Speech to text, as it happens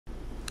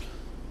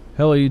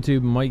Hello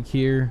YouTube, Mike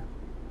here.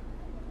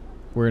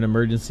 We're in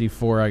Emergency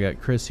 4. I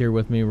got Chris here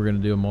with me. We're going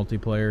to do a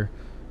multiplayer.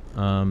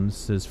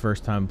 This is his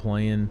first time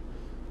playing.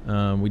 We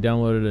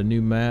downloaded a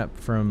new map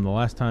from the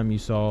last time you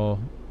saw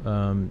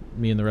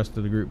me and the rest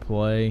of the group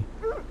play.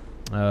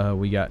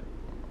 We got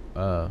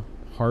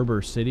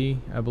Harbor City,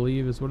 I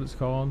believe is what it's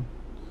called.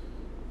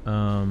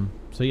 So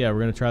yeah, we're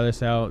going to try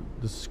this out.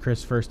 This is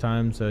Chris' first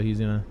time, so he's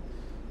going to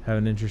have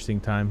an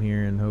interesting time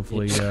here, and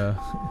hopefully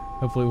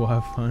hopefully we'll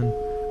have fun.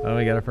 Oh,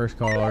 we got our first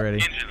call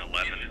already. Engine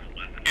 11,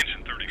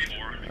 engine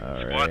 34,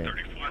 squad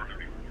 34,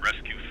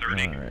 rescue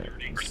 30. Right,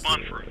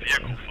 respond for a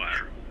vehicle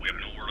fire. We have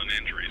no word on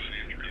injuries.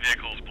 The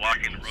vehicle is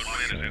blocking the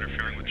roadway and is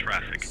interfering with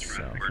traffic.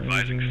 We're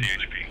advising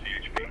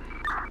CHP.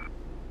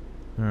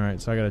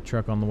 Alright, so I got a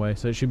truck on the way.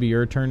 So it should be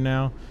your turn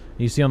now.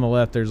 You see on the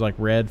left there's like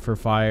red for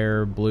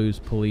fire, blue's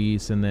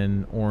police, and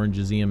then orange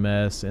is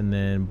EMS, and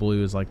then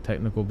blue is like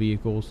technical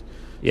vehicles.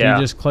 Yeah. So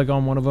you just click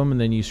on one of them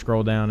and then you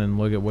scroll down and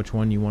look at which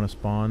one you want to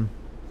spawn.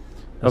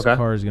 This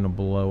car is going to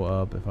blow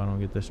up if I don't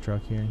get this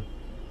truck here.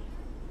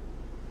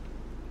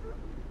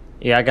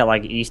 Yeah, I got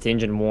like East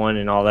Engine 1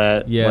 and all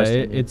that. Yeah,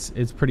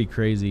 it's pretty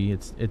crazy.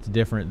 It's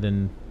different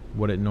than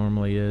what it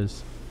normally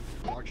is.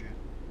 How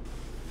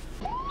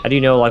do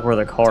you know like where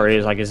the car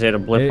is? Like, is it a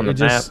blip on the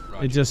map?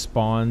 It just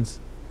spawns.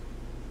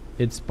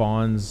 It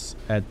spawns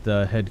at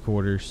the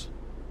headquarters.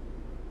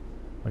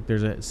 Like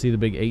there's a, see the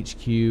big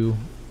HQ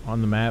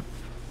on the map?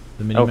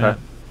 The mini map?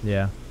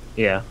 Yeah.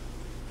 Yeah.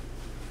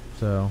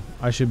 So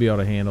I should be able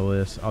to handle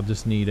this. I'll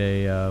just need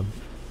a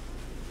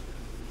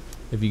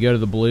if you go to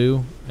the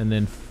blue and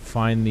then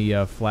find the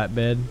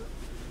flatbed.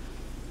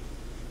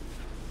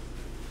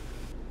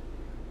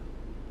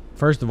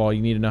 First of all,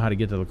 you need to know how to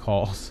get to the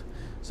calls.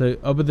 So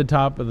up at the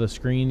top of the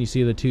screen you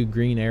see the two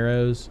green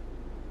arrows,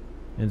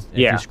 and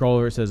if you scroll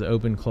over it says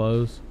open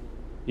close.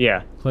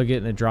 Yeah. Click it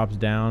and it drops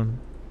down,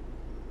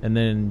 and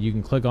then you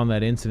can click on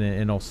that incident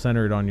and it'll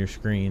center it on your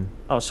screen.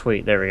 Oh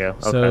sweet, there we go.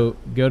 Okay. So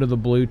go to the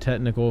blue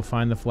technical,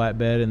 find the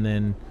flatbed, and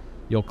then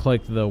you'll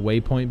click the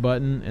waypoint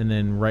button and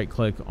then right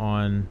click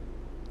on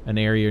an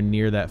area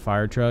near that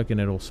fire truck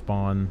and it'll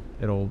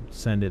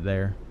send it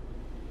there.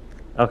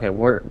 Okay,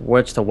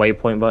 what's the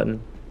waypoint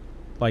button?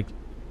 Like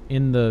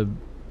in the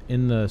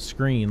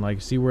screen,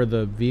 like see where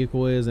the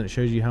vehicle is and it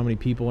shows you how many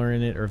people are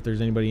in it or if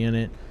there's anybody in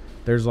it.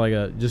 There's like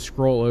a, just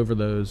scroll over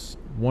those.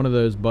 One of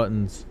those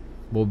buttons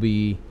will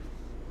be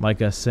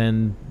like a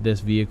send this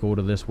vehicle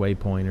to this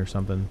waypoint or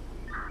something.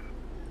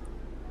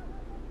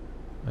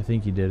 I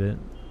think you did it.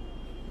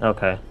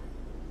 Okay.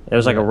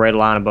 There's like a red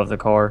line above the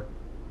car.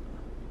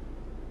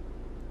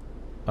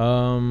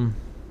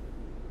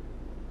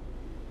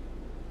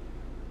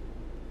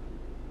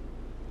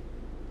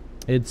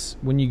 It's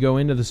when you go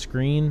into the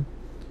screen,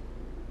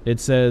 it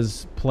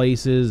says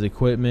places,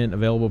 equipment,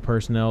 available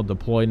personnel,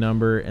 deploy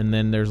number, and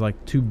then there's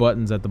like two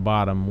buttons at the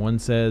bottom. One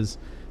says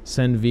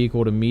send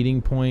vehicle to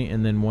meeting point,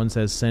 and then one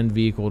says send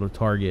vehicle to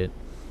target.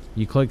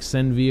 You click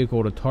send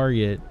vehicle to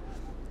target,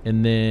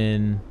 and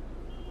then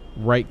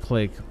right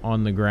click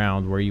on the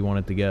ground where you want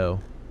it to go.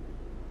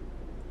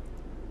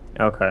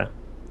 Okay.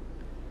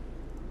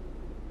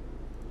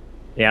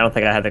 Yeah, I don't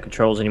think I have the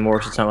controls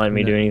anymore, so it's not letting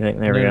me do anything.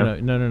 There we go.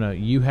 No.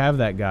 You have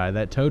that guy.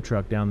 That tow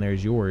truck down there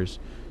is yours.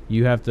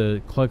 You have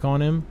to click on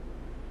him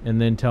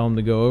and then tell him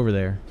to go over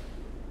there.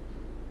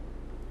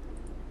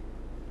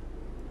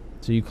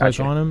 So you click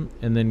on him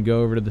and then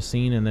go over to the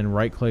scene and then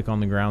right click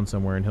on the ground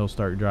somewhere and he'll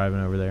start driving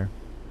over there.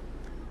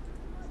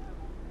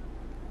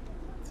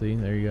 See,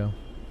 there you go.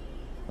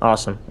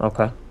 Awesome.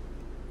 Okay.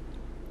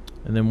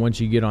 And then once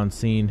you get on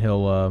scene,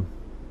 he'll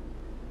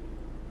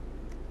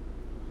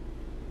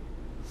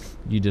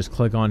you just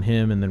click on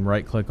him and then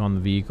right click on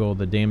the vehicle,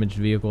 the damaged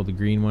vehicle, the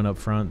green one up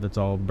front that's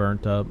all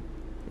burnt up.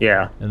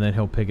 Yeah. And then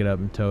he'll pick it up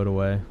and tow it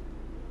away.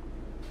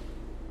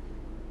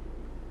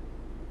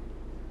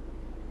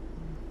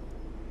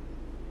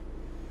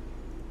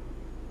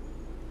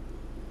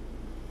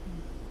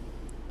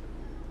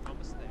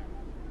 Almost there.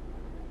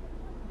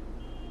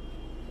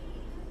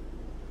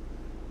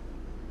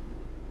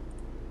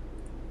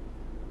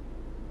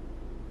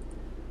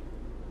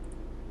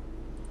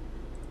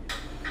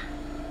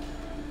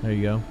 There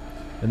you go.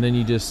 And then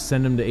you just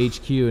send him to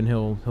HQ and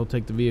he'll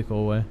take the vehicle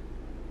away.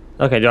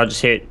 Okay, do I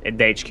just hit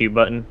the HQ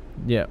button?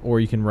 Yeah, or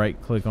you can right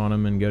click on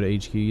him and go to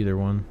HQ, either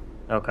one.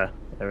 Okay,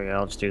 there we go.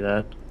 I'll just do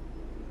that.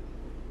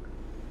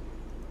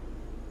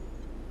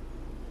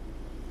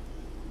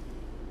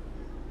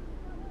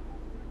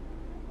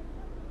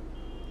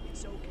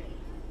 It's okay.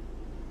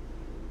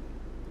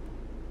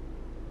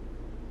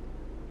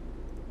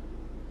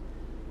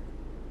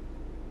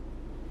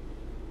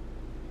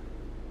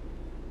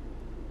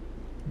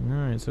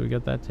 Alright, so we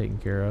got that taken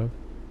care of.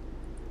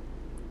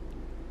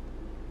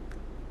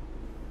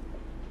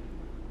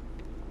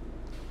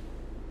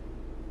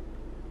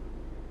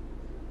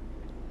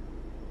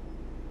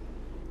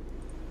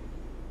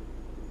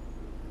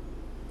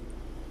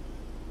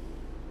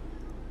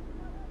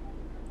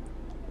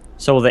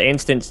 So will the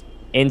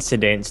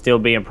incident still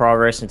be in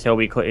progress until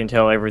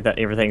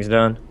everything's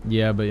done?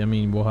 Yeah, but I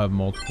mean, we'll have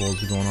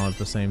multiples going on at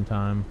the same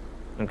time.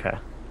 Okay.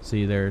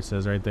 See there, it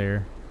says right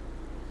there.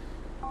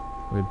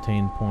 We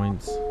obtained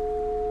points.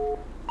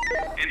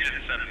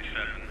 Engine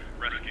 77,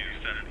 rescue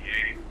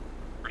 78.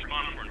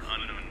 Respond for an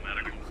unknown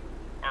medical.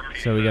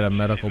 So we got a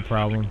medical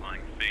problem.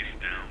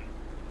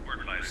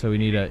 So we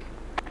need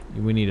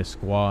a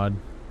squad.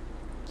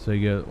 So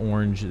you go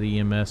orange, the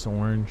EMS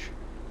orange.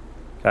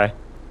 Okay.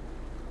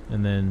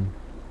 And then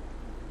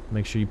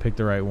make sure you pick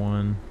the right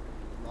one.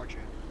 Roger.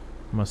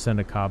 I'm gonna send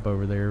a cop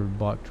over there to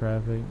block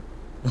traffic.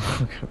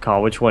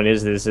 Call. Which one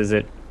is this? Is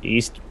it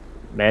East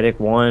Medic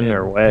 1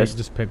 or West?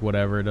 Just pick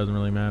whatever. It doesn't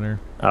really matter.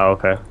 Oh,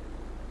 okay.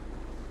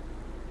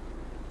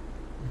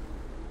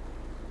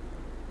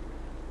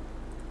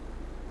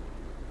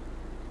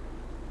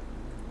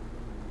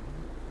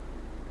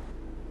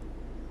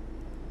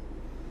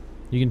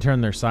 You can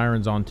turn their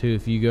sirens on too.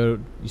 If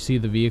you see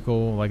the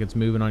vehicle like it's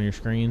moving on your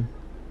screen.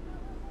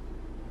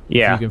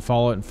 Yeah. If you can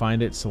follow it and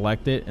find it,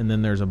 select it, and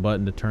then there's a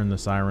button to turn the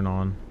siren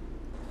on.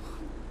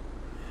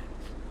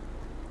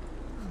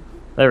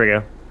 There we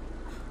go.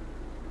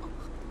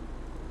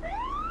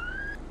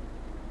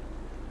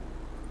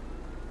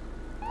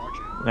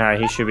 Roger.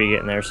 Alright, he should be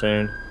getting there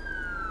soon.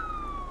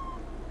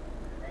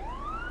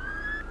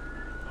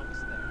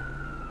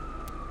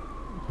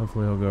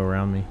 Hopefully he'll go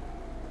around me.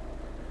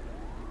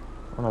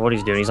 I don't know what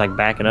he's doing. He's like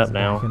backing up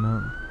now. Backing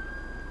up.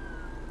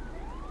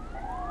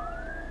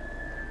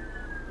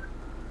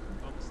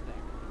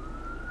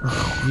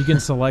 You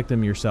can select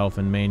them yourself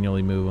and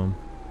manually move them.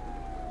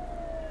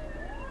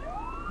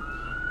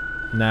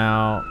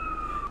 Now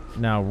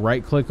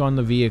right click on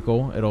the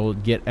vehicle. It'll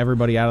get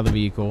everybody out of the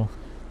vehicle.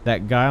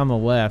 That guy on the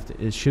left,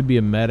 it should be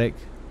a medic.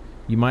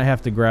 You might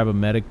have to grab a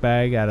medic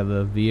bag out of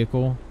the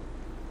vehicle.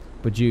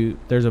 But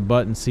there's a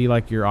button, see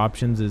like your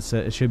options,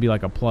 it should be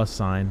like a plus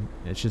sign.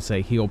 It should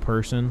say heal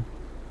person.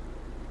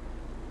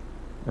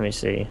 Let me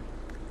see.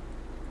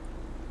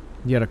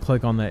 You gotta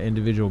click on that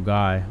individual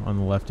guy on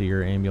the left of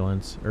your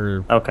ambulance,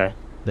 or Okay.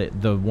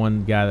 the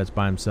one guy that's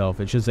by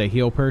himself. It should say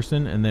heal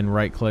person, and then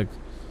right click.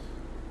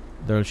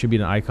 There should be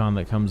an icon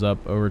that comes up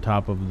over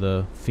top of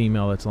the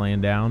female that's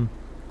laying down,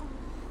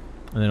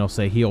 and then it'll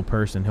say heal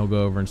person. He'll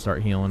go over and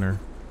start healing her.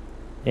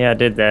 Yeah, I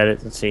did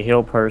that. Let's see.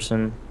 Heal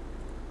person.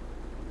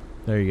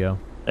 There you go.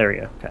 There we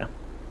go. Okay.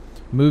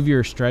 Move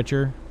your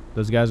stretcher.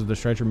 Those guys with the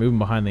stretcher, move them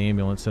behind the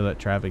ambulance so that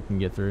traffic can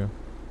get through.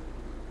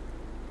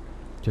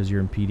 Because you're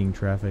impeding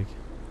traffic.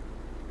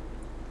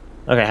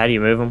 Okay, how do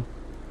you move them?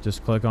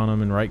 Just click on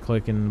them and right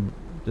click, and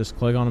just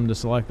click on them to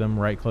select them.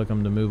 Right click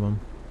them to move them.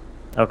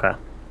 Okay.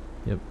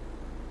 Yep.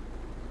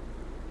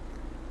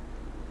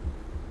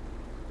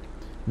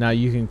 Now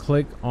you can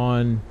click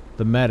on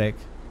the medic.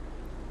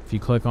 If you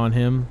click on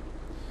him,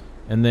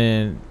 and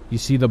then you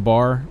see the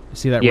bar,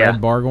 see that Yeah.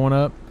 red bar going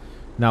up?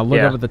 Now look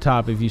Yeah. up at the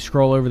top. If you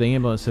scroll over, the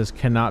ambulance says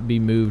cannot be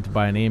moved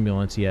by an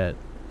ambulance yet.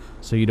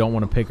 So you don't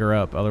want to pick her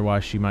up,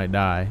 otherwise she might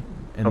die.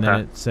 And then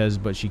Okay. it says,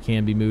 but she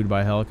can be moved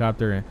by a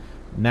helicopter.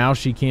 Now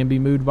she can be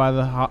moved by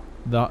the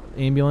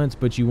ambulance,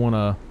 but you want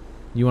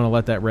to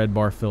let that red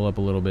bar fill up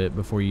a little bit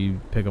before you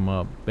pick them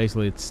up.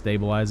 Basically, it's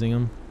stabilizing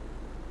them.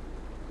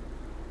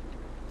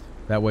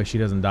 That way she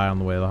doesn't die on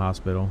the way to the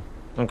hospital.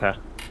 Okay.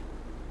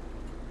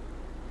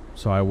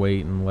 So I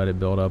wait and let it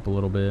build up a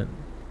little bit.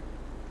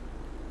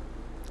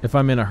 If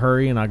I'm in a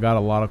hurry and I got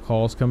a lot of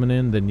calls coming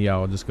in, then yeah,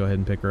 I'll just go ahead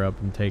and pick her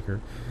up and take her.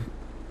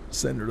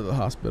 Send her to the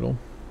hospital.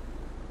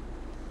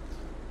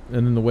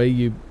 And then the way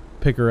you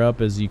pick her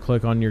up is you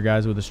click on your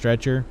guys with a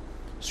stretcher,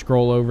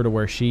 scroll over to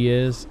where she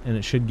is, and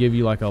it should give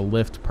you like a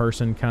lift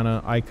person kind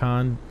of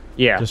icon.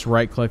 Yeah. Just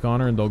right click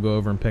on her and they'll go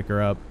over and pick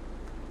her up.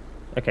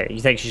 Okay. You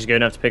think she's good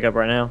enough to pick up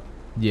right now?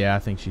 Yeah, I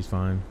think she's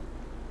fine.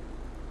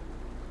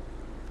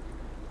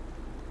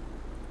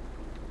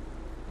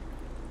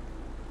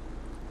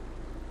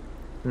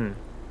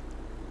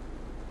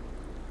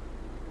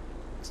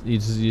 You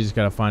just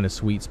gotta find a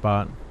sweet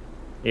spot.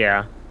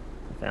 Yeah.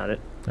 I found it.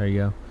 There you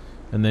go.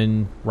 And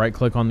then right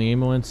click on the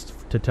ambulance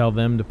to tell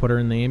them to put her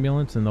in the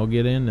ambulance, and they'll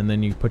get in, and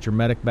then you put your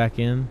medic back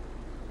in.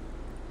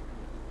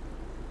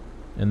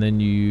 And then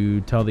you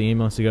tell the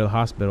ambulance to go to the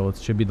hospital. It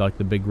should be like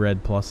the big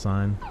red plus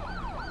sign.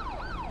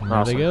 And there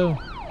Awesome. they go.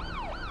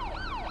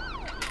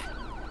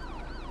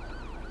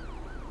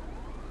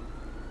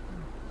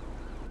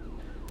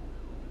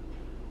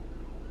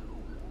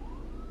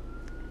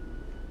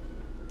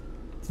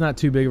 It's not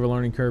too big of a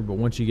learning curve, but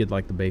once you get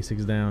like the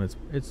basics down,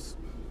 it's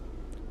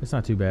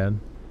not too bad.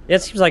 Yeah,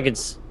 it seems like you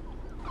just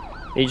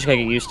gotta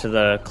get used to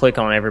the click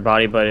on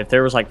everybody, but if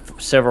there was like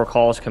several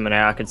calls coming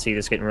out, I could see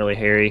this getting really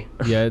hairy.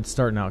 Yeah, it's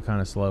starting out kind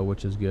of slow,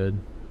 which is good.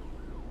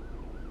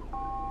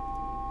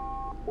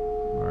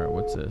 Alright,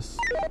 what's this?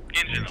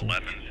 Engine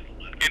 11,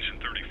 Engine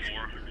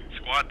 34,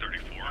 Squad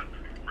 34,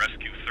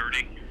 Rescue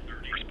 30.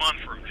 Respond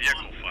for a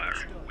vehicle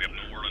fire. We have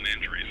no word on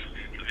injuries.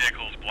 The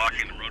vehicle is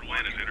blocking the roadway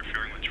and is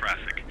interfering with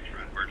traffic.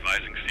 We're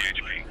advising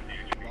CHP.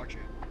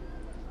 Roger.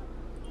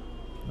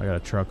 I got a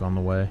truck on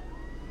the way.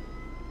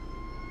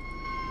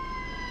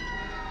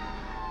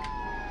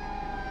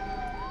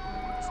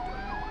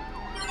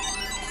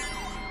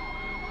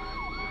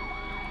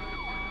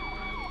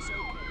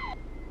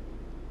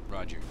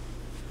 Roger.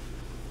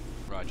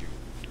 Roger.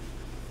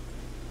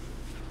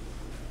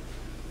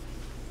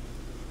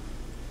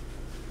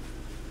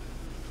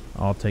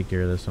 I'll take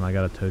care of this one. I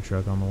got a tow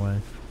truck on the way.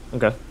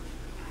 Okay.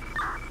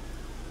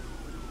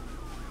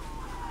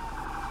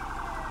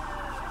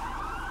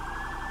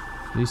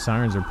 These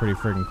sirens are pretty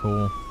freaking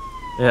cool.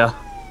 Yeah.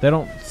 They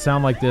don't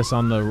sound like this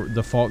on the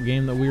default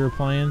game that we were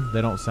playing.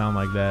 They don't sound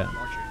like that.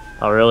 Roger.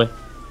 Oh, really?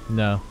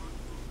 No.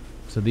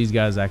 So these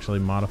guys actually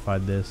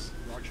modified this.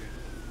 Roger.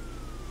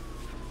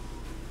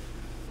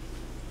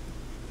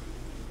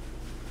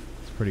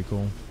 It's pretty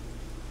cool.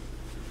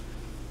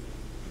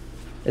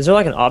 Is there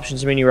like an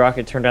options menu where I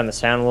could turn down the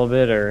sound a little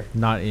bit, or?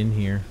 Not in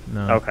here.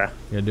 No. Okay.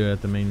 You gotta do it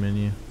at the main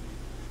menu.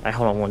 All right,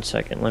 hold on 1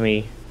 second. Let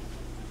me.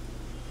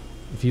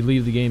 If you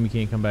leave the game, you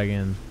can't come back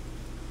in.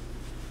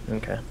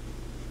 Okay.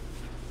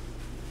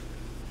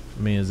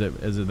 I mean, is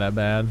it that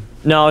bad?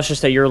 No, it's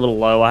just that you're a little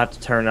low. I have to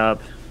turn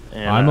up.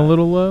 And, I'm a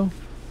little low?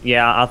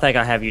 Yeah, I think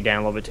I have you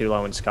down a little bit too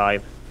low in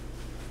Skype.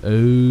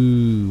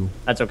 Ooh.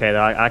 That's okay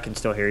though. I can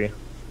still hear you.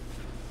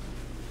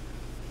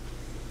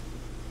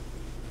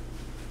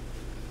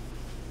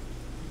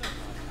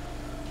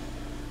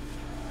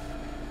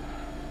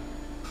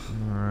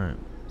 Alright.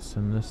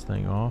 Send this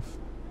thing off.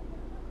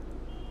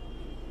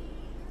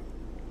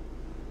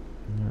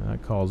 Yeah,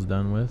 that call's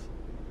done with.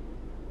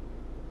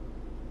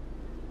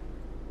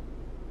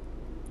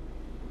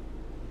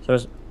 So,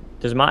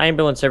 does my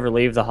ambulance ever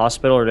leave the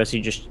hospital, or does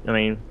he just? I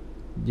mean,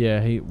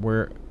 Yeah,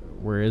 where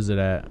is it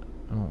at?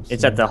 I don't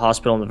it's see at it. the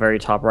hospital in the very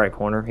top right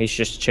corner. He's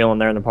just chilling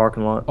there in the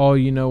parking lot. Oh,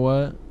 you know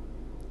what?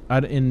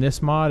 In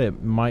this mod,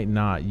 it might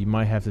not. You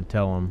might have to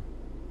tell him.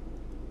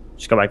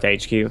 Just go back to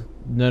HQ.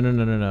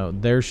 No.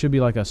 There should be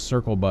like a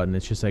circle button.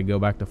 It should say go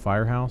back to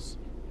firehouse.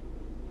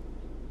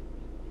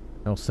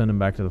 It'll send him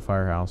back to the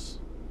firehouse.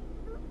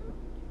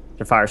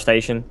 The fire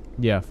station.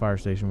 Yeah, fire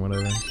station,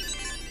 whatever.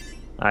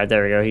 All right,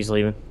 there we go. He's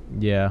leaving.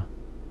 Yeah.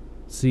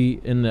 See,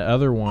 in the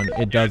other one,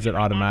 it does it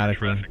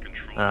automatically. Traffic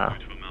control Ah.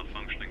 due to a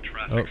malfunctioning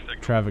traffic Oh, signal.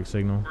 traffic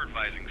signal. We're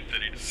advising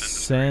city to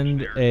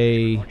Send send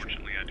a...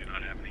 Unfortunately, I do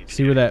not have any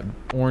See where that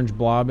orange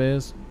blob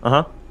is? Uh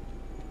huh.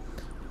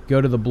 Go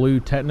to the blue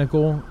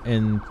technical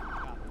and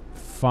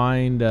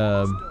find...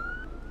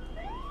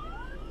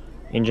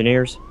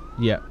 Engineers.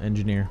 yeah,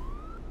 engineer.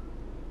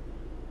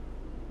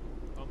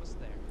 Almost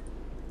there.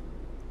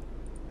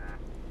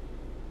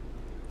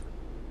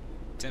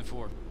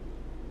 10-4.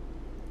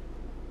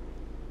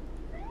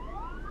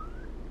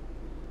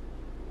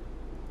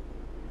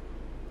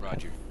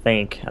 Roger. I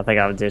think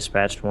I've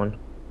dispatched one.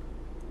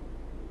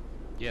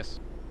 Yes.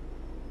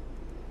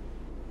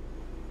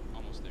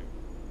 Almost there.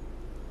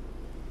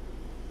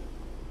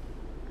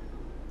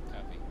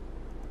 Copy.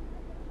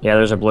 Yeah,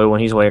 there's a blue one.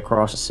 He's way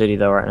across the city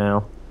though right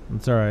now.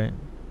 It's alright.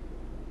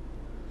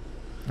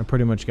 I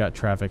pretty much got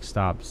traffic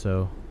stopped,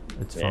 so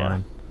it's Yeah.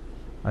 fine.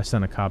 I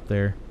sent a cop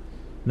there.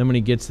 And then when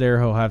he gets there,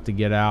 he'll have to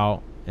get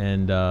out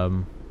and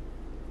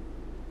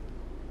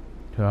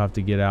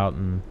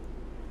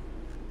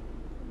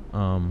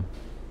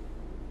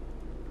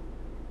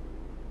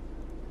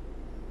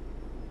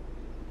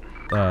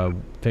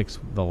fix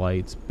the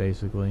lights,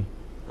 basically.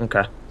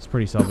 Okay. It's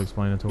pretty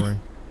self-explanatory.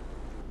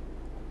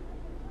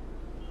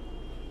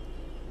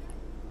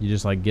 You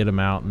just like get him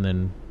out and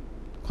then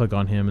click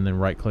on him and then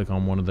right click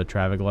on one of the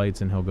traffic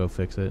lights and he'll go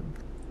fix it.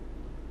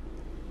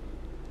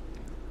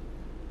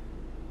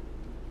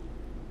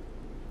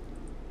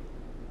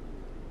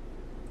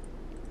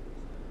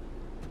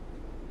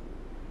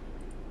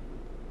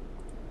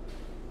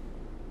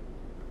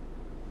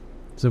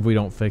 So if we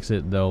don't fix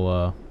it,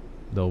 they'll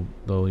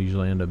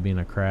usually end up being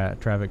a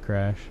traffic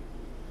crash.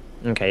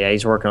 Okay. Yeah,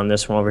 he's working on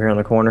this one over here in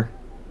the corner.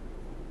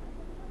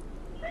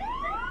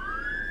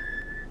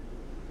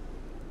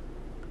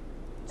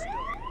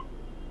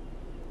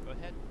 Go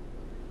ahead.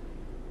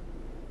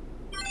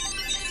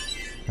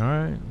 All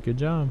right, good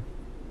job.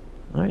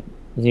 All right.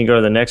 You can go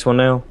to the next one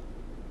now.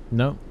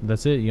 No,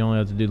 that's it. You only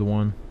have to do the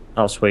one.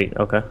 Oh, sweet.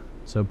 Okay.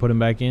 So put him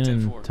back in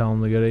and 10-4. tell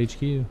him to go to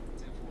HQ. 10-4.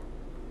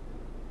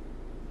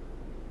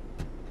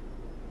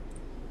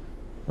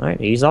 All right.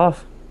 Ease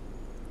off.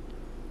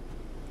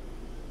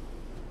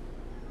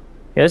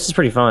 Yeah, this is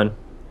pretty fun.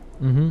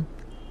 Mm-hmm.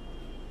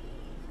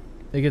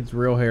 It gets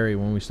real hairy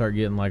when we start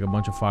getting like a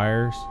bunch of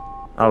fires.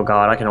 Oh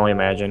God, I can only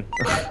imagine.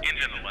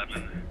 Engine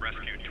 11,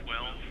 rescue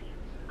 12.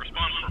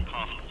 Respond for a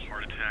possible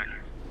heart attack.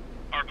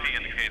 RP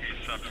indicates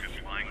the subject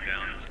is lying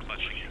down and is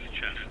clutching his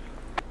chest.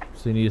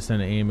 So you need to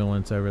send an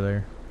ambulance over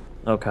there.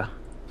 Okay.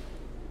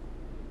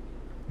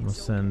 We'll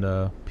send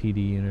a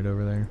PD unit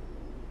over there.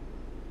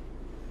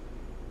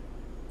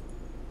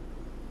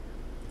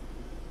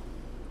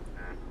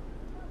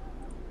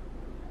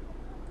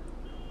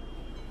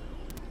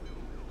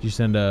 Did you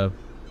send a...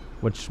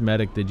 Which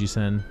medic did you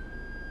send?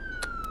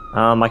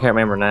 I can't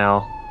remember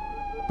now.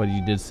 But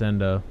you did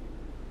send a...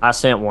 I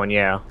sent one.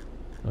 Yeah.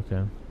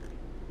 Okay.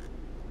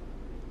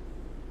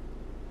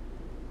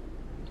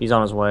 He's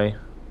on his way.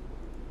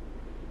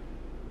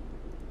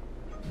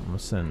 I'm gonna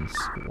send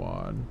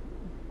squad.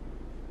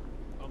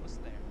 Almost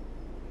there.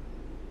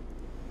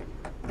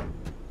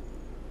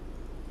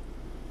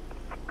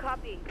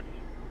 copy.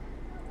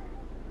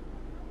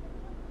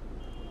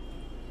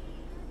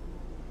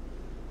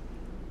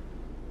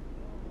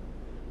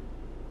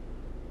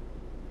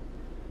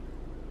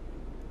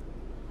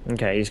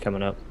 Okay, he's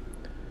coming up.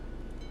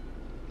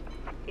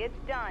 It's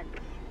done.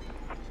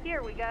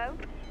 Here we go.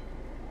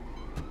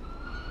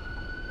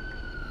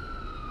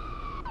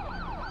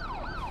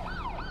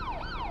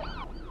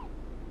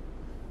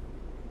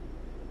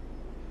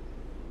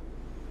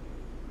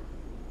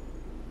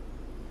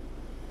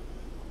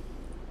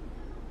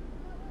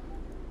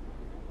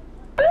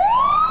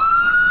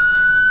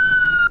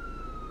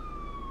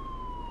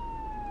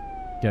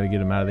 Got to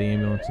get him out of the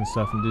ambulance and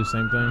stuff and do the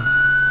same thing.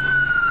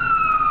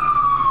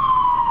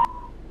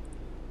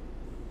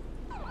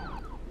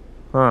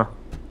 Huh.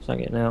 It's not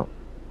getting out.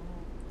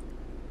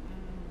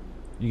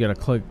 You got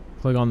to click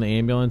on the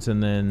ambulance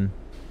and then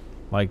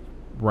like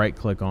right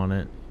click on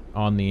it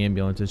on the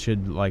ambulance. It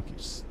should like.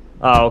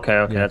 Oh, okay,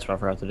 okay. Yeah. That's what I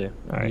forgot to do.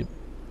 All right. Yep.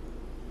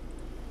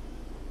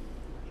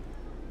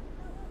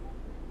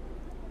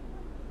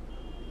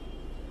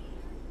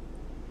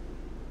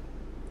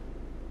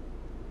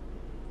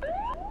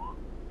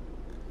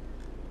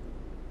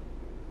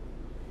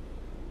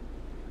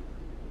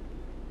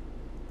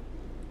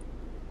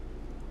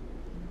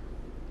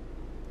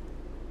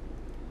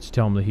 Just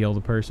tell him to heal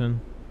the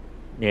person.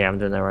 Yeah, I'm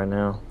doing that right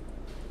now.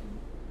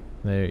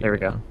 There we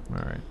go. All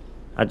right.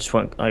 I just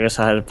went. I guess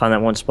I had to find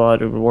that one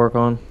spot it would work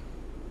on.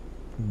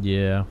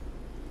 Yeah.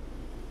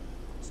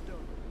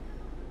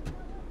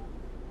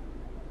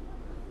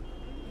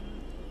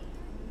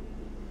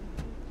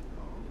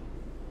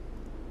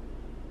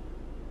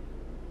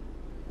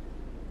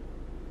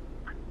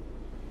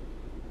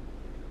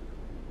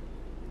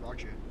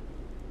 Roger.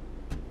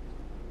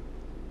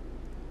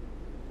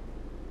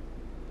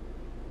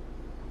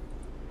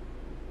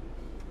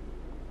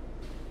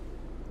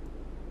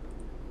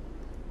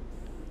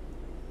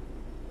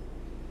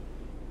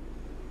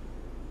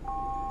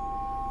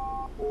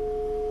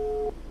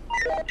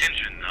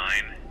 Engine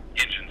 9,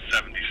 Engine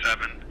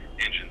 77,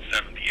 Engine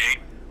 78,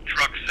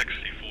 Truck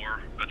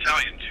 64,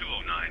 Battalion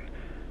 209.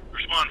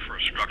 Respond for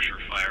a structure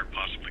fire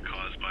possibly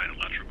caused by an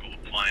electrical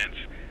appliance.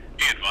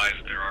 Be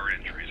advised there are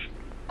injuries.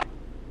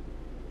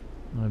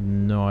 I have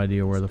no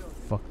idea where the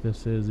fuck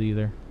this is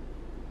either.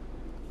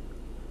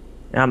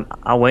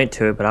 I went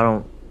to it, but I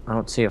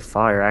don't see a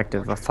fire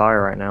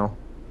right now.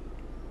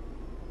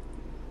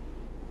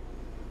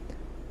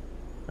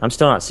 I'm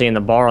still not seeing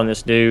the bar on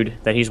this dude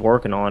that he's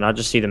working on. I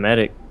just see the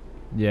medic.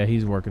 Yeah,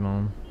 he's working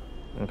on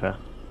them. Okay.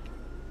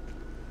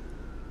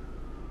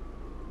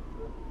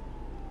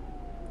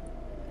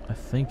 I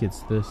think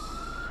it's this.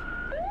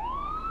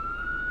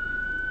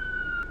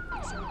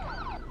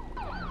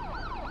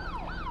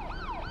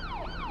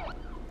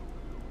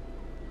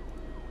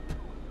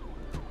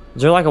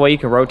 Is there like a way you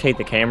can rotate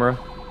the camera?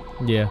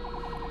 Yeah.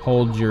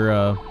 Hold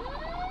your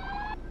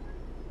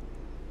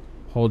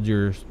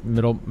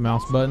middle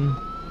mouse button.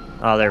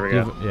 Oh, there we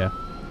go. Yeah.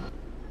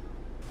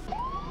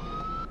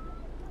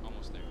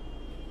 Almost there.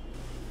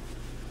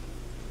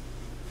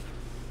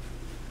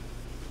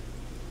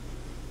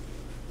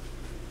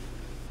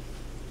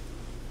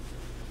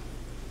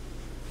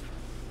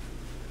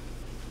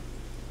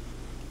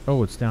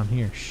 Oh, it's down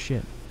here.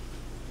 Shit.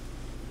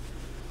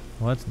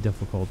 Well, that's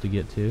difficult to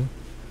get to.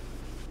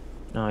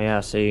 Oh yeah,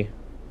 I see.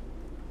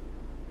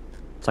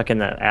 It's like in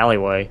that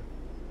alleyway.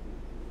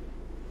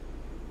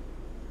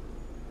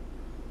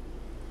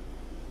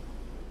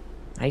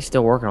 He's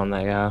still working on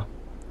that guy.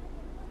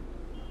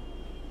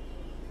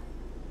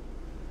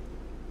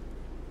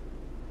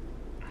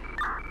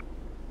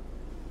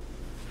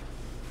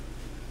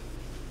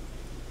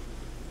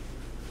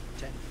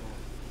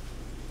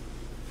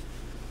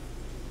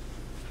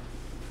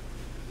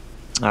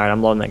 Alright,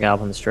 I'm loading that guy up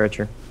on the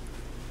stretcher.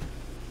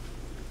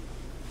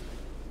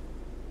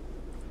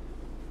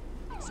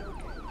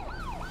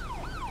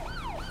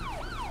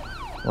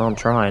 Well, I'm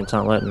trying. It's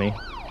not letting me.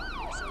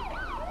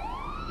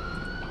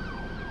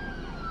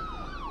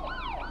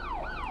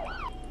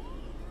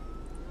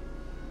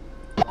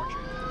 Roger.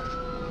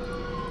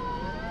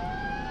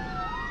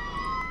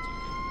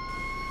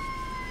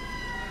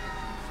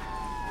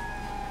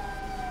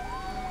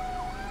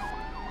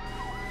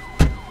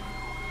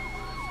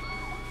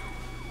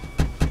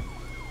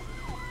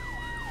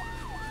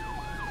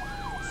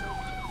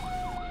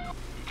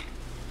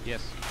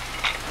 Yes.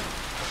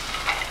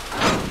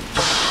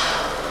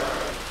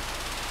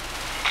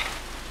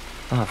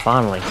 Oh,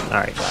 finally.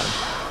 Alright, got him.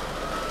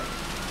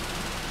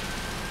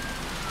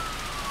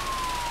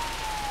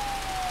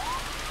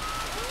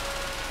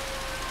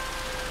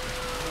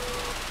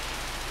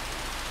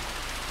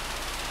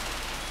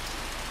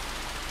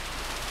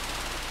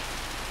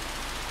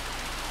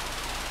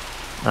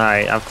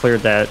 Alright, I've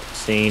cleared that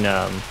scene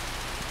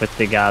with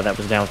the guy that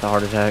was down with the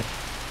heart attack.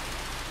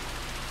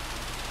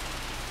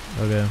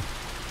 Okay.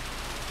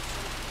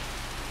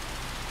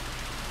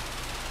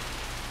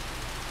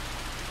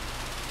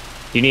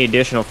 Do you need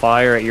additional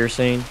fire at your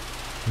scene?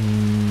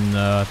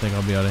 No, I think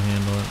I'll be able to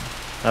handle it.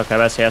 Okay,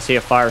 let's see. I see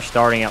a fire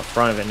starting out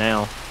front of it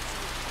now.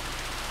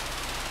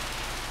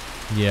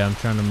 Yeah, I'm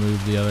trying to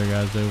move the other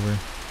guys over.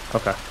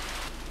 Okay.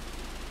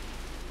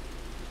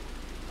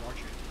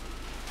 Roger.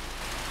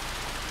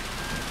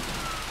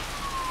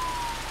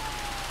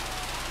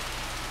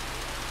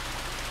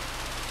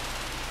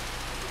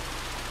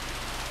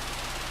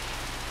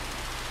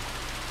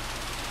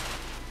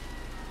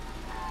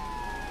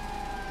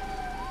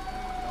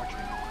 Roger.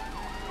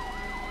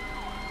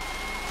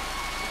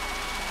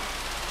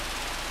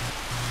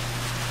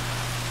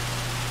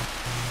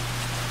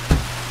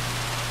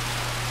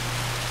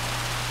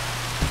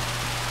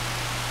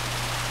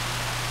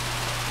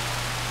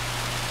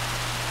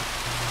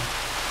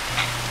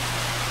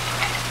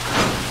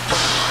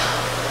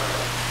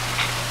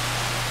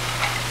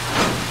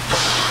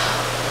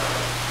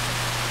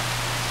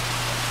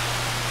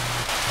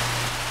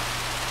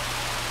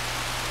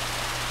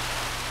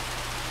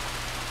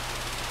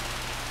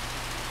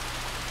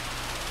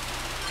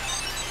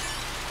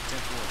 Ten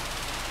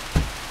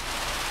four.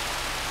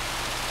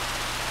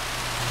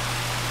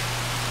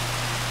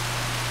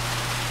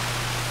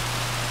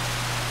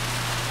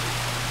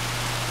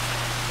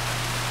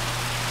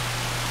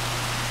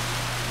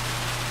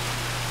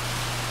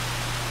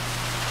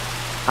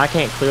 I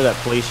can't clear that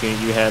police unit.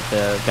 You had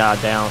the guy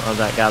down, or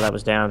that guy that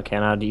was down.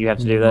 Can I? Do you have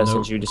to do that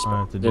Nope, since you I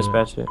have to do it.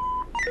 dispatched it?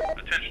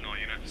 Attention all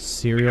units.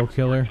 Serial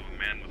killer? A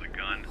man with a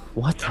gun.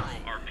 What? Several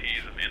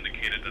RPs have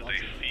indicated that they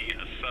see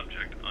a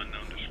subject,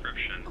 unknown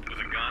description, with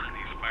a gun, and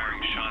he's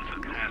firing shots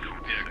at passing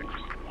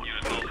vehicles.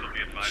 Units also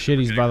be advised. Shit,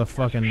 he's by the of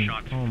reports of fucking-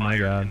 shots oh my fired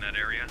God. In that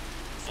area.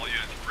 All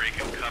units break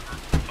and cover,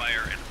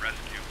 fire, and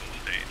rescue will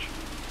stage.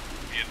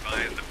 Be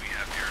advised that we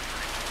have your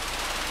information.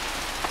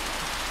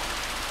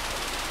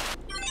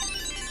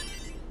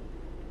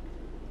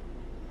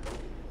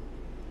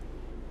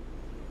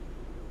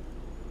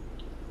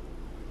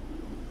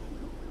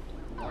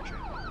 Roger.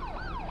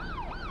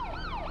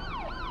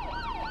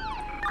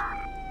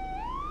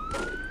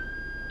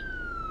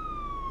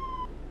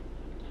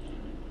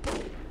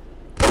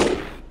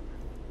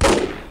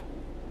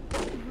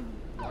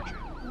 Roger.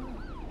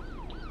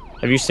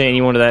 Have you seen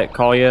anyone to that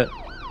call yet?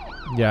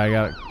 Yeah, I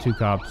got 2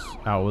 cops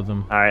out with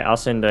them. All right, I'll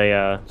send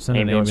a Send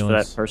an ambulance for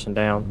ambulance. that person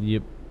down.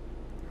 Yep.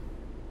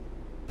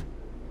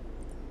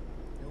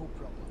 No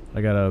problem.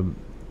 I got a...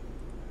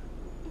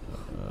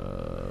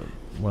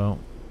 well,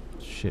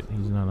 shit,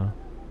 he's not a...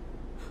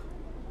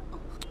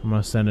 I'm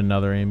gonna send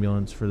another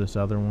ambulance for this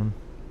other one.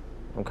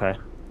 Okay.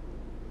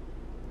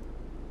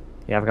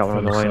 Yeah, I've got one For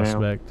on the the way now.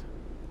 suspect.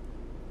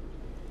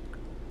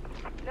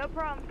 No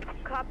problem.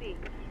 Copy.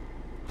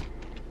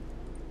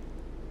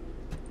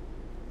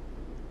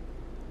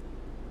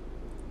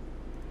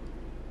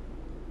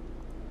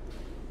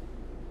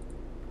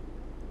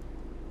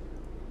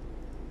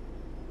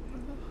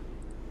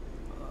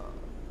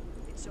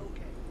 It's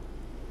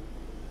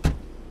okay.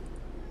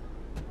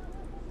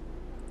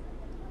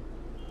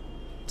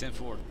 Ten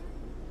four.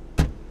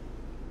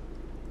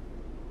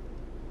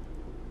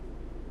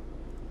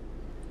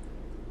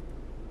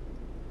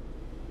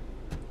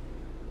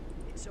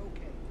 It's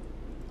okay.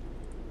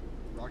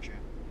 Roger.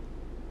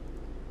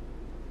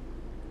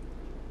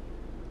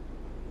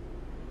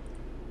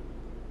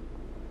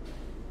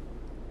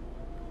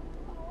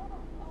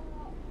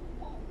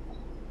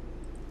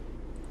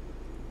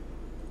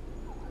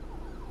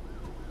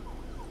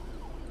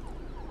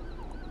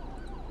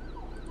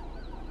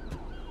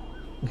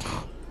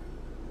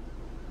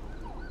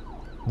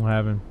 What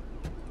happened?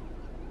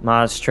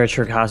 My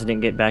stretcher guys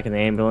didn't get back in the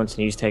ambulance,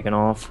 and he's taken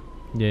off.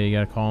 Yeah, you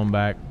gotta call him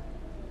back.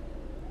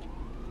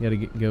 You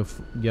gotta you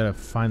gotta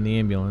find the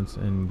ambulance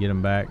and get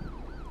him back.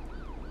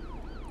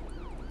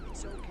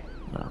 It's okay.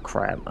 Oh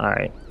crap! All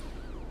right.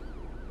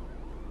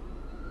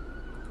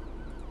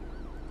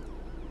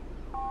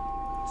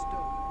 It's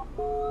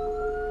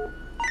done.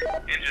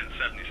 Engine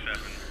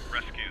 77,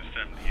 rescue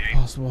 78.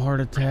 Possible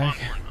heart attack. Respond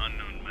for an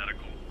unknown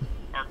medical.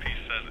 RP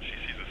says that she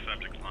sees a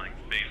subject lying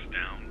face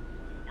down.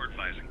 We're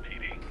advising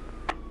PD.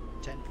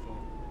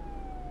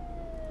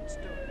 10-4. It's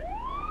done.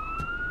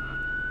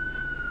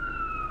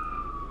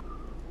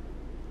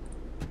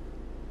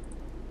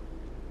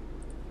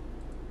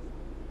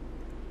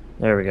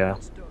 There we go.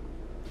 It's done.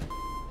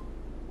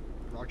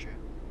 Roger.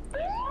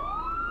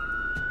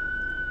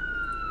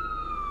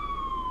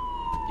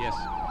 Yes.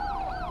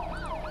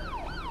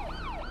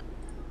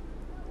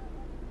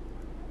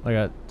 I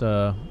got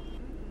a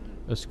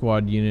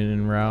squad unit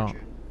en route.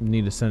 Roger.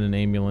 Need to send an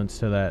ambulance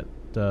to that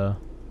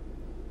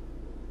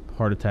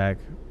heart attack.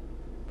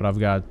 But I've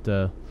got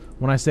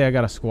when I say I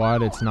got a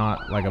squad, it's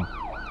not like a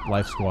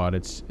life squad.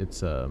 It's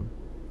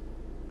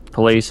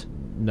Police.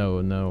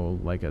 no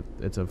like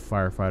it's a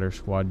firefighter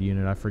squad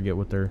unit. I forget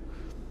what they're.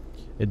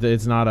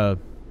 It's not a.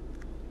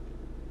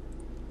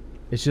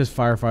 It's just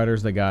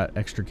firefighters that got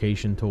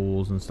extrication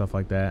tools and stuff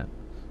like that.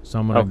 So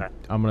I'm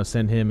gonna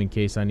send him in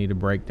case I need to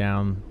break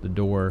down the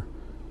door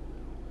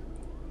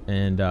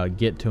and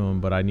get to him.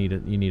 But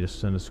you need to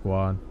send a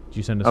squad. Did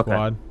you send a Okay.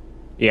 squad?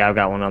 Yeah, I've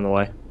got one on the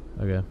way.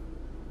 Okay.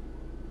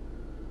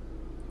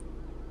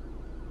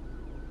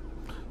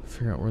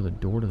 Figure out where the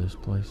door to this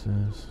place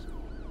is.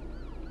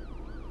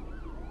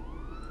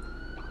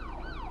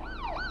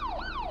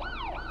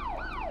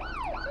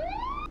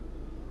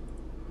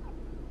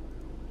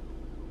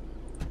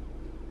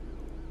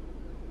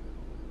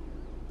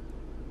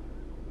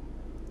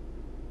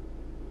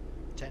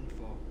 10-4.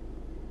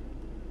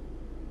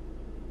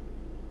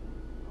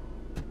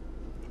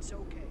 It's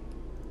okay.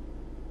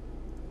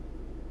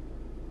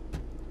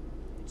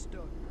 It's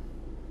done.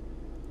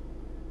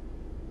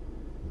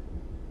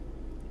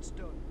 It's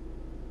done.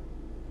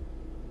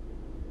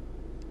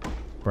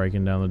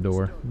 Breaking down the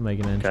door,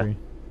 making entry.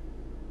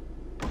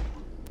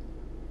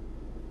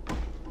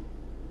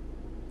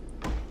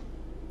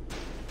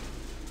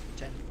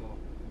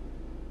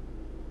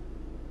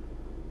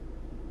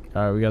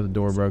 All right, we got the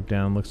door broke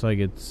down. Looks like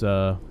it's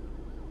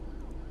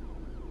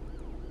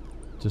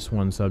just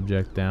one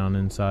subject down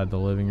inside the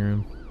living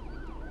room.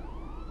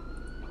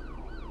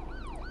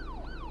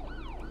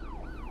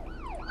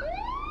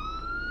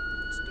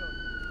 It's done.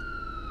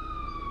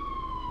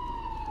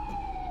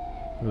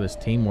 Look at this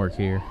teamwork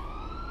here.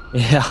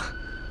 Yeah.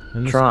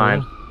 Isn't this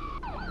Trying.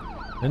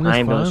 cool? Isn't this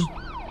Ambulance. fun?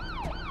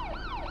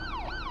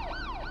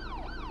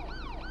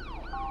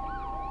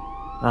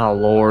 Oh,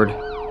 Lord. Yep.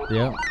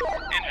 Engine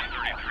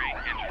 33,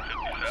 engine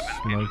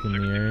 57, Smoke in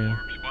engine the area.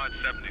 64, squad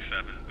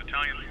 77,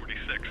 battalion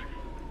 46.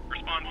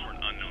 Respond for an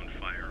unknown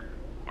fire.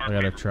 I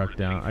got a truck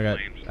down.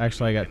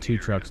 I got two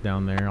trucks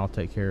down there. I'll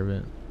take care of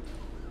it.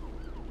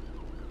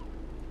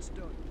 It's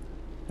done.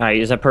 Alright,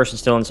 is that person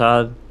still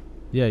inside?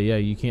 Yeah,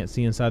 you can't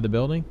see inside the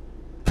building?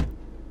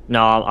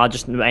 No,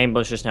 the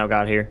ambulance just now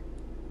got here.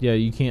 Yeah,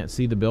 you can't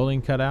see the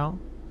building cut out?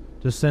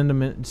 Just send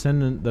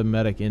the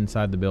medic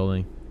inside the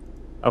building.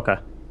 Okay.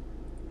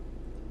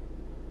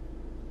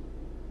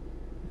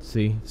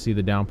 See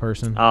the down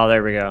person? Oh,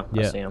 there we go. I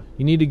Yeah. see him.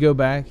 You need to go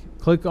back.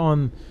 Click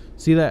on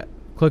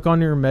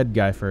your med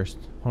guy first.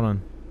 Hold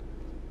on.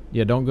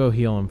 Yeah, don't go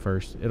heal him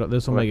first.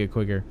 This will make it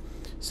quicker.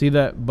 See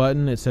that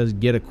button? It says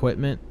get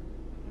equipment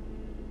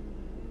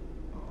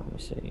Let me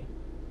see.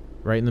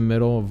 right in the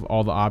middle of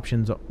all the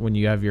options when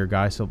you have your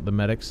guy, the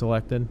medic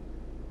selected.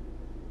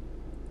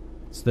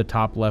 It's the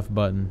top left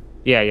button.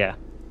 Yeah.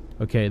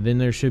 Okay, then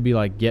there should be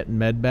like get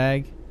med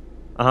bag.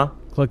 Uh-huh.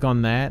 Click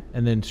on that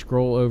and then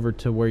scroll over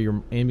to where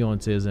your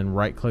ambulance is and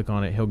right click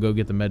on it. He'll go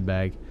get the med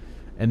bag.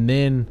 And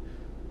then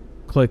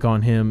click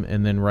on him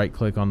and then right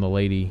click on the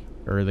lady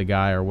or the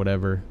guy or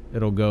whatever.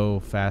 It'll go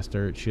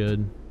faster. It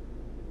should.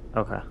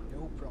 Okay.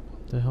 No problem.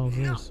 What the hell is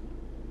this?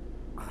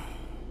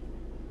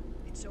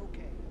 It's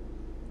okay.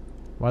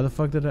 Why the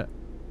fuck did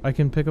I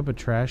can pick up a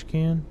trash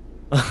can?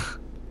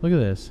 Look at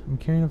this. I'm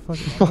carrying a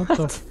fucking... What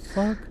the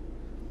fuck?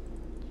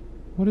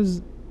 What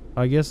is...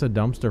 I guess a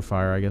dumpster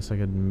fire. I guess I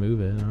could move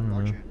it. I don't know.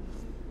 Roger.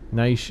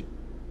 Now you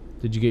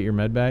did you get your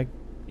med bag?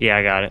 Yeah,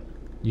 I got it.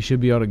 You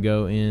should be able to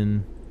go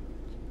in...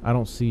 I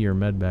don't see your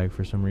med bag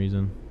for some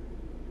reason.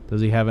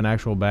 Does he have an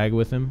actual bag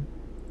with him?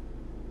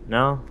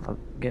 No? I'll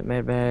get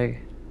med bag.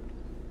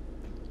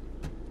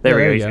 There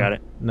we go, he's got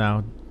it.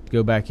 Now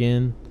go back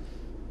in,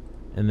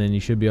 and then you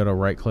should be able to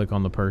right click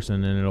on the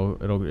person,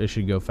 and it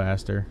should go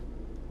faster.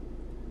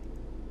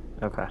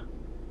 Okay.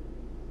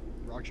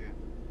 Roger.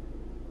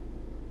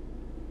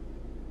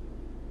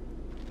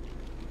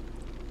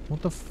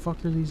 What the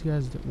fuck are these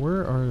guys?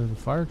 Where are the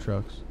fire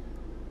trucks?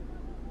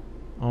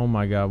 Oh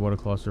my god, what a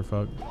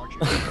clusterfuck!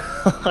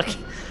 Roger.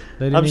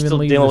 They didn't I'm even still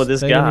leave dealing the, with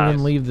this they guy. didn't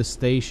even leave the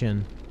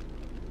station.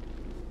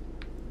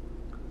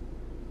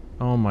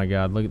 Oh my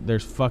god, look,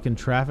 there's fucking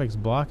traffic's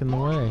blocking the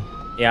way.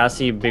 Yeah, I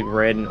see big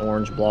red and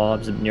orange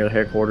blobs near the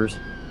headquarters.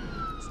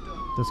 It's done.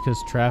 That's because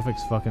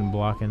traffic's fucking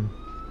blocking.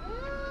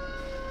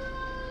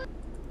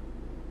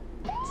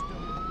 It's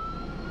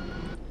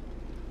done.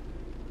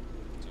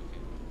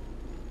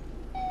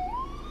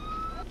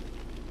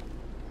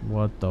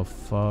 What the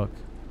fuck?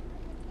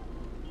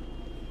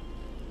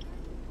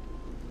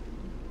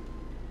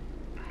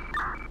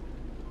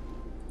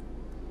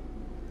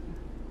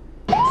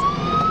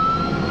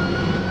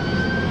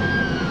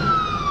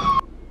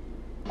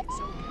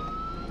 It's okay.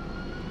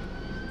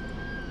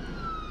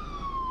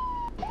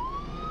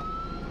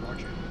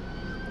 Roger.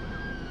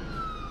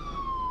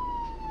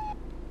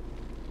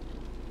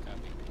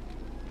 Copy.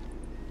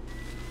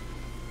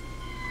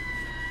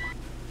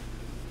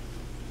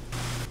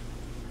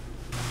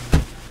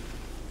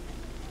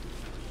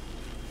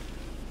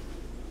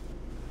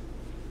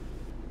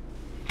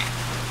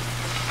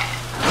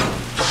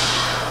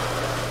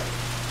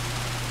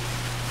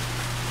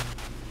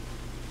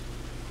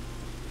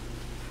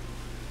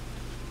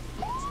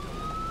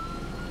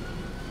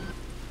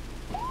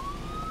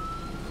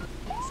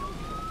 It's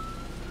okay.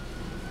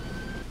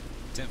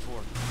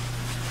 10-4.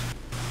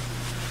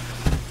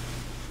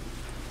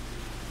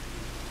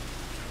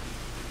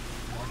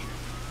 Roger.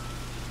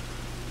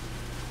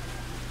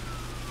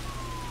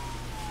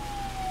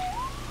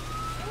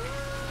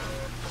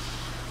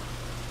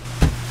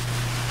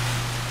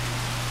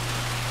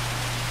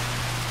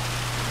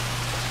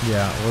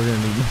 Yeah, we're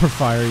gonna need more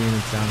fire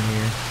units down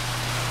here.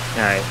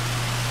 Alright.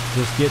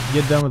 Just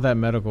get done with that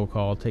medical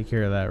call. Take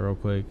care of that real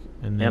quick,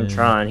 and Yeah, then I'm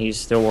trying. He's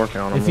still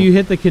working on them. If you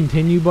hit the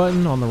continue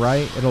button on the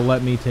right, it'll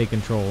let me take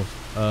control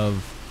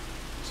of,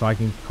 so I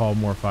can call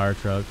more fire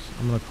trucks.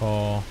 I'm gonna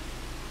call.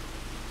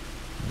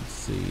 Let's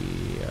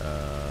see.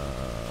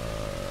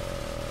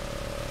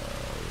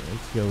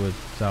 Let's go with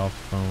South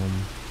Foam.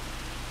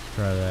 Let's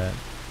try that.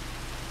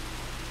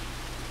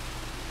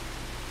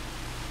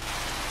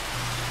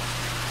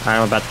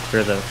 I'm about to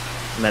clear the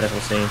medical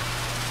scene.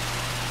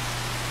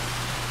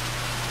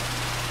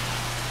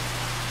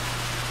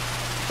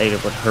 Data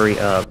would hurry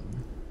up.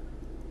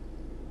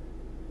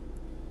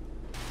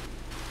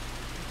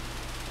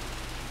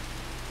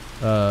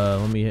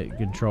 Let me hit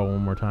control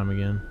one more time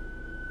again.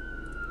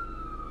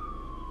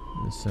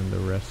 And send a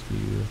rescue.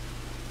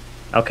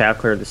 Okay, I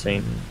cleared the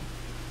scene.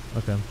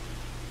 Okay.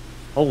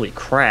 Holy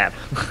crap.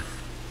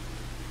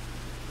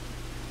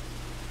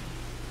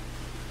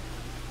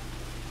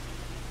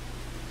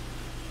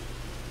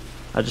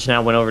 I just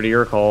now went over to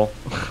your call.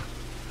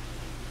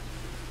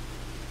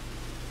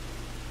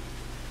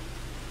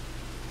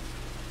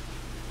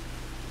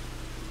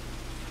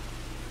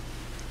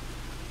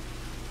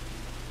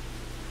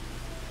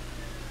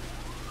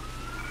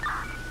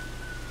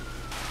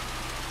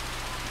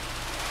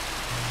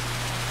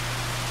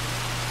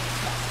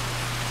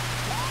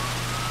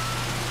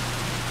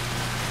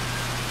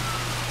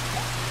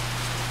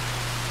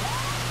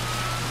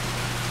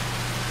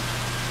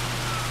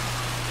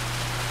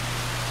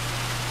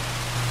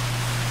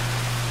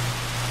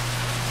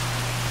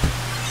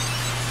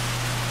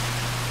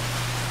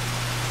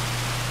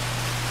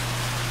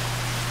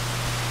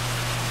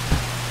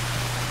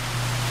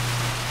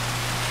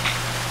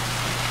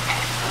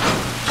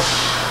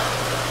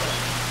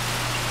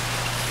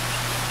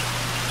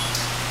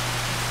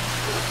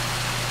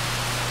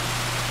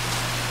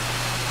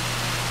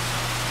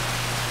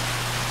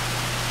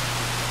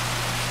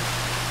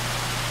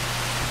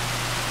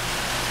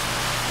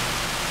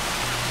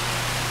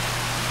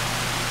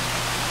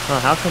 Huh,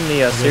 how come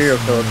the serial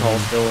killer call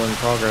is still in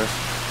progress?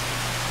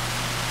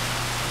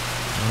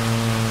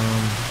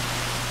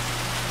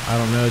 I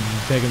don't know. Did you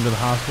take him to the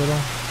hospital?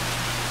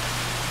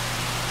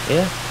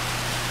 Yeah,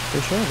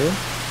 pretty sure I did.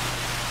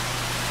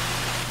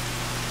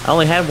 I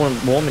only had one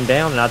woman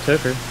down and I took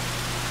her.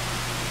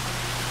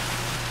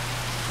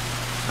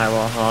 Alright,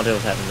 well, I'll deal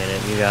with that in a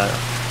minute. You got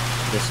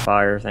this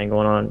fire thing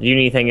going on. Do you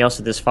need anything else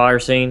at this fire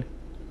scene?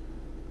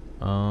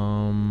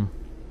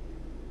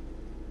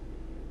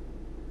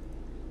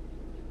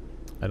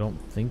 I don't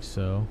think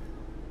so.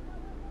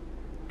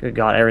 Good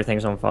God,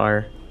 everything's on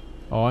fire.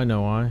 Oh, I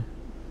know why.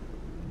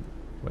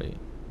 Wait,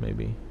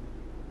 maybe.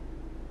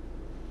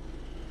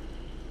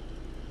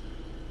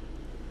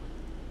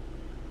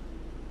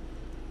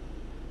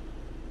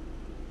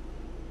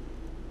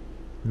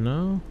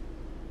 No?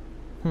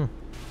 I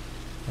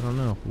don't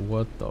know.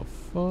 What the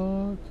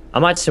fuck? I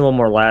might send one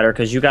more ladder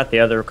because you got the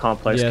other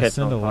complex Yeah, catching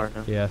send on a fire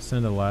now. yeah,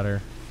 send a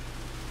ladder.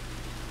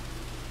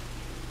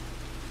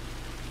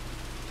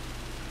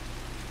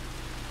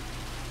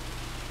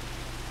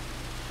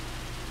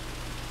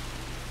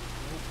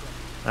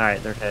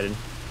 Alright, they're headed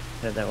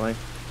that way.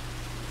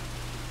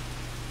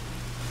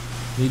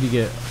 Need to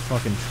get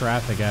fucking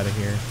traffic out of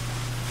here.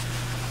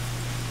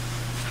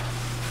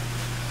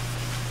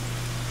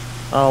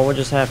 Oh, what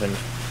just happened?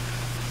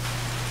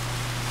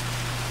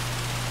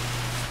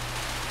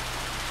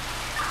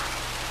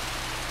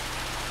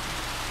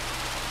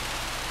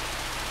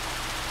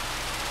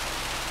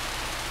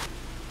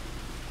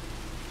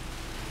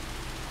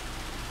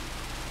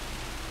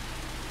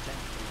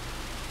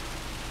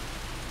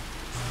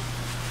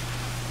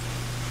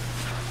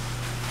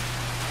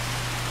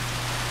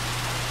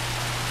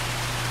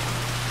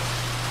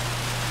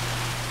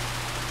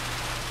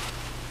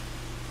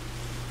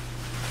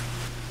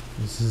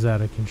 This is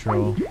out of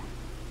control.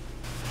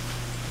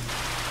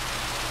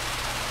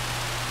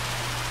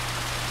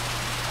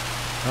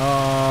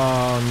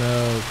 Oh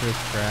no, Chris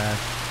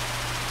crashed.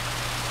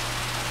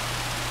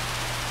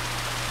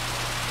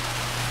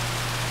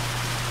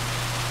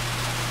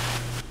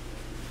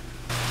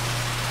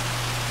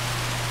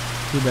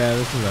 Too bad,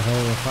 this is a hell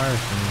of a fire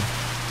scene.